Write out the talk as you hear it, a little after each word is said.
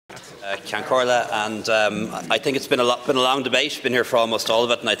Ciancorla, and I think it's been a long debate. Been here for almost all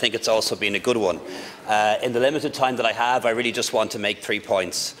of it, and I think it's also been a good one. In the limited time that I have, I really just want to make 3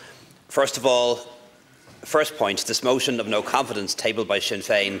 points. First of all, first point: this motion of no confidence tabled by Sinn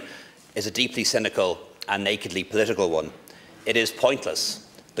Féin is a deeply cynical and nakedly political one. It is pointless.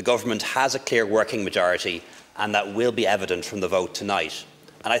 The government has a clear working majority, and that will be evident from the vote tonight.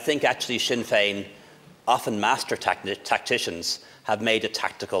 And I think actually Sinn Féin, often master tacticians, have made a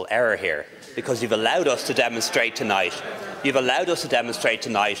tactical error here, because you've allowed us to demonstrate tonight. You've allowed us to demonstrate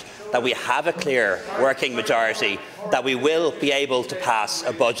tonight that we have a clear working majority, that we will be able to pass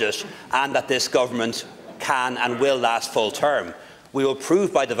a budget, and that this government can and will last full term. We will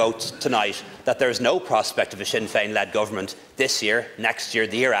prove by the vote tonight that there is no prospect of a Sinn Féin-led government this year, next year,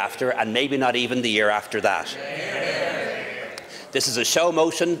 the year after, and maybe not even the year after that. This is a show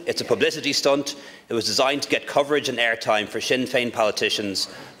motion. It's a publicity stunt. It was designed to get coverage and airtime for Sinn Féin politicians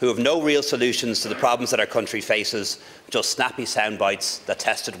who have no real solutions to the problems that our country faces, just snappy soundbites that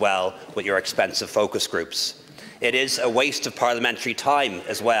tested well with your expensive focus groups. It is a waste of parliamentary time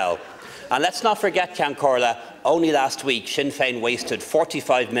as well. And let's not forget, Ciancorla, only last week Sinn Féin wasted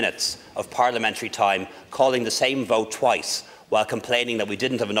 45 minutes of parliamentary time calling the same vote twice, while complaining that we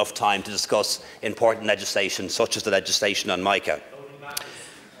didn't have enough time to discuss important legislation, such as the legislation on mica.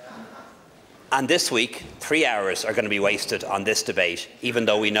 And this week, 3 hours are going to be wasted on this debate, even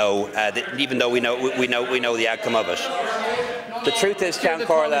though we know, the outcome of it. The truth is,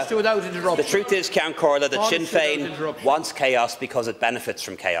 Ciancorla, that Sinn Féin wants chaos because it benefits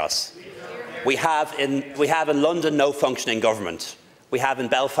from chaos. We have in London no functioning government. We have in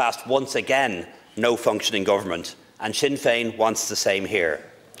Belfast once again no functioning government. And Sinn Féin wants the same here.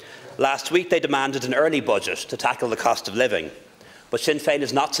 Last week they demanded an early budget to tackle the cost of living, but Sinn Féin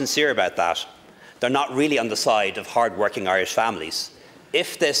is not sincere about that. They're not really on the side of hard-working Irish families.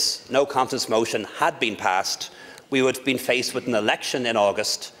 If this no-confidence motion had been passed, we would have been faced with an election in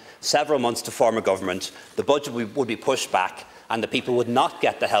August, several months to form a government, the budget would be pushed back, and the people would not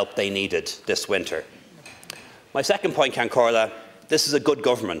get the help they needed this winter. My second point, Ciancorla: this is a good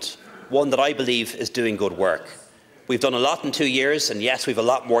government, one that I believe is doing good work. We've done a lot in 2 years, and yes, we've a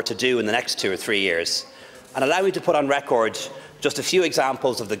lot more to do in the next 2 or 3 years. And allow me to put on record just a few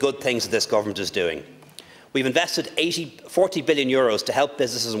examples of the good things that this government is doing. We've invested 40 billion euros to help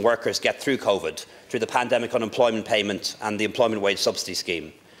businesses and workers get through COVID, through the pandemic unemployment payment and the employment wage subsidy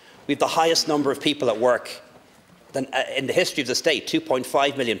scheme. We have the highest number of people at work in the history of the state,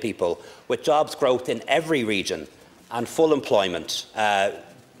 2.5 million people, with jobs growth in every region and full employment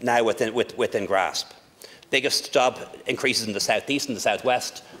now within grasp. Biggest job increases in the South East and the South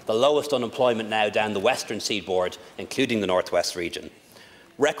West, the lowest unemployment now down the western seaboard, including the North West region.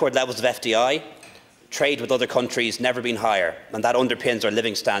 Record levels of FDI, trade with other countries never been higher, and that underpins our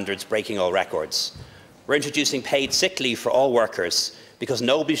living standards, breaking all records. We're introducing paid sick leave for all workers, because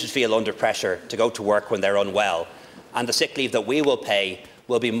nobody should feel under pressure to go to work when they're unwell, and the sick leave that we will pay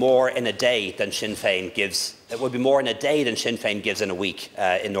will be more in a day than Sinn Féin gives. It will be more in a day than Sinn Féin gives in a week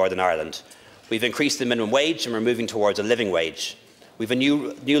in Northern Ireland. We've increased the minimum wage, and we're moving towards a living wage. We have a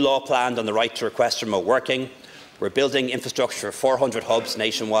new law planned on the right to request remote working. We're building infrastructure for 400 hubs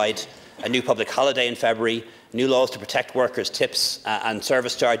nationwide, a new public holiday in February, new laws to protect workers' tips and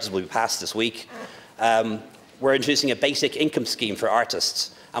service charges will be passed this week. We're introducing a basic income scheme for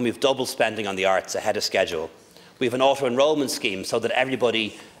artists, and we've doubled spending on the arts ahead of schedule. We have an auto-enrolment scheme so that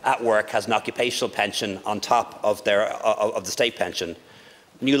everybody at work has an occupational pension on top of the state pension.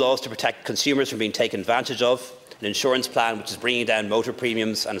 New laws to protect consumers from being taken advantage of, an insurance plan which is bringing down motor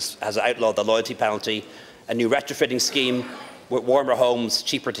premiums and has outlawed the loyalty penalty, a new retrofitting scheme with warmer homes,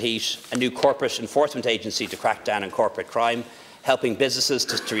 cheaper to heat, a new corporate enforcement agency to crack down on corporate crime, helping businesses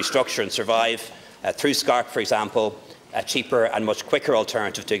to restructure and survive, through SCARP, for example, a cheaper and much quicker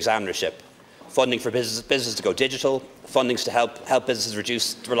alternative to examinership, funding for businesses to go digital, fundings to help businesses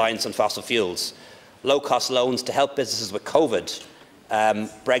reduce reliance on fossil fuels, low-cost loans to help businesses with COVID,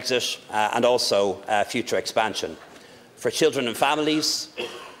 Brexit and also future expansion. For children and families,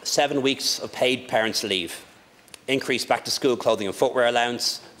 7 weeks of paid parents' leave, increased back-to-school clothing and footwear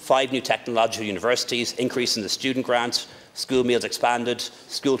allowance, 5 new technological universities, increase in the student grant, school meals expanded,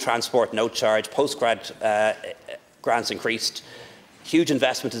 school transport no charge, post-grad grants increased, huge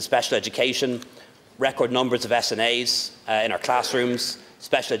investment in special education, record numbers of SNAs in our classrooms,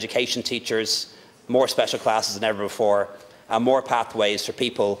 special education teachers, more special classes than ever before, and more pathways for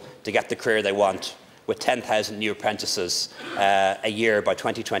people to get the career they want, with 10,000 new apprentices a year by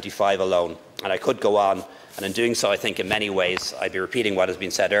 2025 alone. And I could go on, and in doing so I think in many ways I'd be repeating what has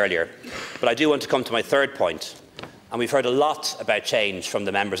been said earlier. But I do want to come to my third point. and we've heard a lot about change from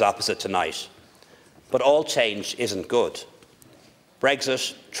the members opposite tonight. But all change isn't good.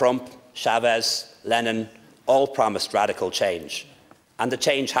 Brexit, Trump, Chavez, Lenin all promised radical change, and the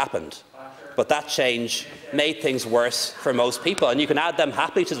change happened. But that change made things worse for most people, and you can add them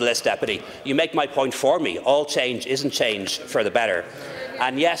happily to the list, Deputy. You make my point for me. All change isn't change for the better.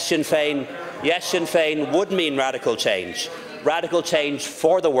 And yes, Sinn Féin would mean radical change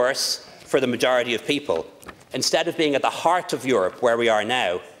for the worse for the majority of people. Instead of being at the heart of Europe, where we are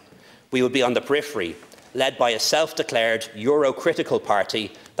now, we would be on the periphery, led by a self-declared Euro-critical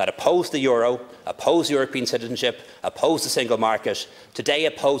party that opposed the euro, opposed European citizenship, opposed the single market, today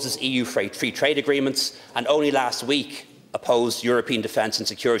opposes EU free trade agreements, and only last week opposed European defence and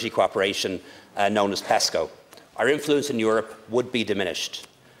security cooperation known as PESCO. Our influence in Europe would be diminished.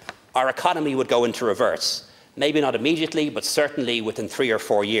 Our economy would go into reverse, maybe not immediately, but certainly within 3 or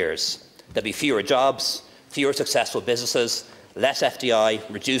 4 years. There'd be fewer jobs, fewer successful businesses, less FDI,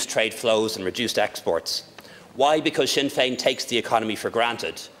 reduced trade flows and reduced exports. Why? Because Sinn Féin takes the economy for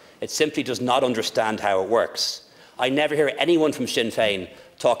granted. It simply does not understand how it works. I never hear anyone from Sinn Féin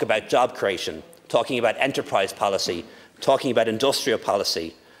talk about job creation, talking about enterprise policy, talking about industrial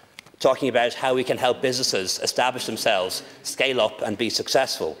policy, talking about how we can help businesses establish themselves, scale up and be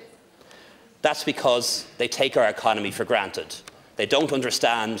successful. That's because they take our economy for granted. They don't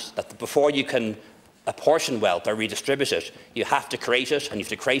understand that before you can apportion wealth or redistribute it, you have to create it, and you have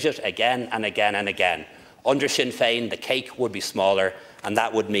to create it again and again and again. Under Sinn Féin, the cake would be smaller, and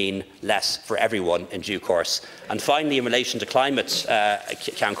that would mean less for everyone in due course. And finally, in relation to climate,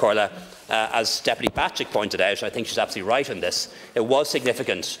 Ceann Comhairle, as Deputy Patrick pointed out, I think she's absolutely right on this. It was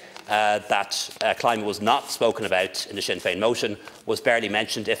significant that climate was not spoken about in the Sinn Féin motion, was barely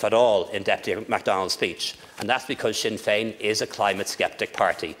mentioned, if at all, in Deputy MacDonald's speech. And that's because Sinn Féin is a climate sceptic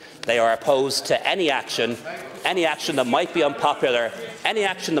party. They are opposed to any action that might be unpopular,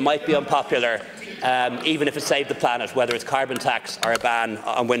 even if it saved the planet, whether it's carbon tax or a ban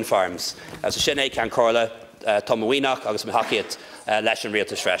on wind farms. So Sin é Ceann Comhairle, Tom Winoch, agus Mahakit, leis an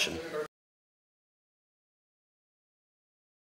rialtas freisin.